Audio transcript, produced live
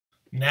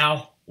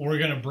Now we're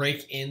going to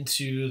break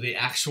into the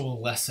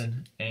actual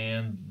lesson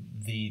and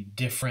the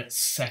different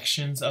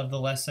sections of the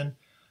lesson.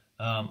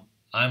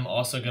 I'm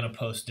also going to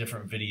post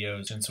different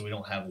videos, and so we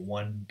don't have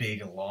one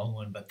big long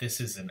one, but this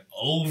is an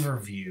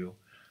overview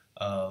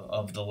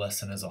of the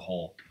lesson as a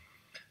whole.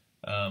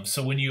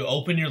 So when you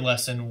open your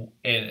lesson,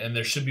 and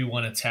there should be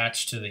one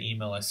attached to the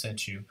email I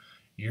sent you,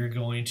 you're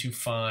going to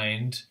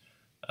find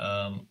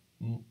a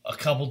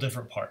couple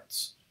different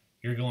parts.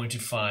 You're going to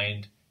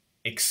find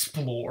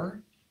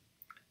explore,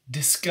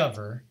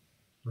 discover,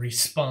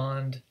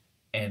 respond,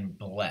 and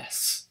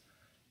bless.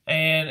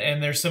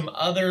 And there's some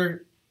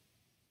other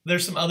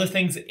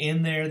things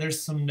in there.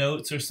 There's some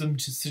notes, there's some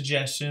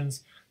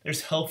suggestions,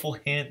 there's helpful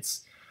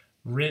hints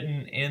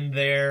written in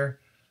there.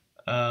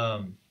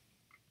 And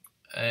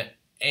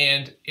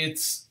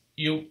it's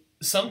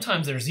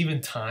sometimes there's even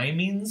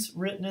timings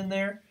written in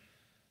there.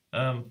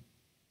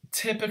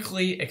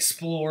 Typically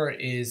explore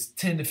is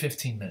 10 to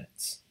 15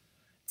 minutes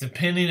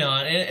depending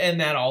on, and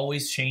that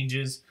always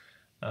changes.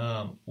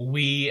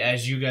 We,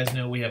 as you guys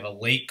know, we have a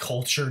late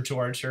culture to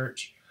our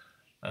church.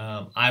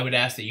 I would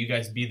ask that you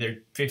guys be there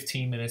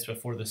 15 minutes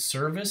before the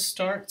service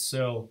starts.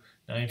 So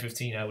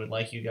 9:15, I would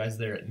like you guys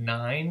there at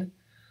 9.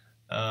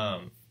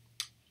 And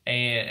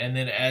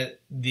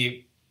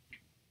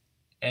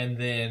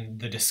then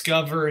the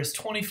discover is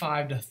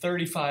 25 to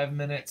 35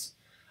 minutes.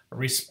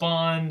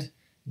 Respond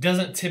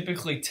doesn't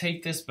typically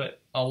take this,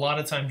 but a lot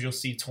of times you'll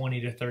see 20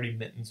 to 30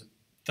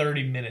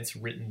 minutes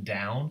written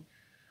down.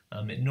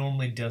 It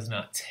normally does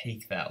not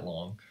take that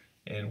long,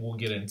 and we'll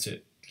get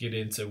into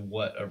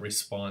what a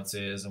response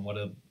is and what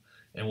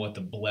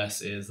the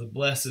bless is. The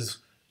bless is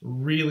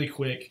really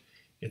quick.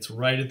 It's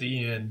right at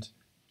the end.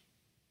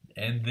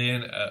 And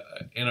then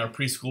in our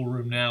preschool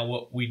room now,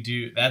 what we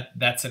do,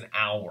 that's an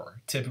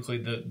hour. Typically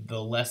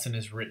the lesson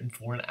is written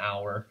for an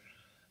hour.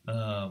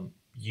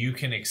 You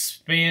can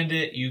expand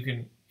it.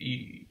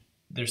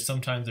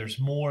 Sometimes there's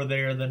more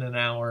there than an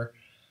hour.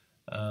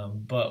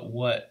 But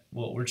what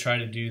we're trying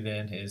to do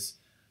then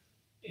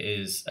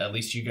is at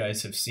least you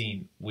guys have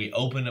seen, we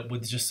open up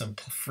with just some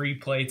free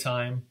play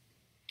time,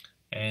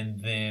 and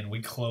then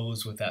we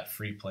close with that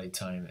free play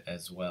time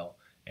as well.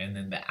 And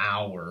then the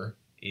hour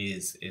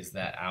is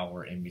that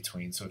hour in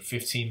between. So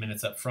 15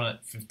 minutes up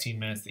front, 15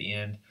 minutes at the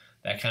end.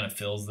 That kind of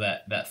fills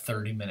that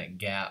 30-minute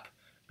gap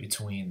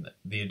between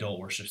the adult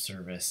worship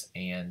service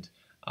and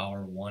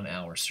our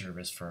 1-hour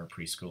service for our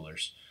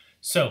preschoolers.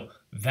 So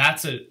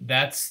that's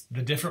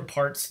the different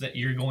parts that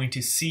you're going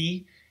to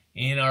see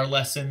in our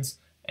lessons.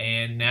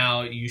 And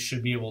now you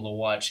should be able to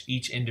watch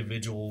each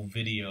individual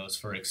videos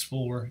for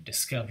explore,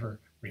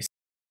 discover,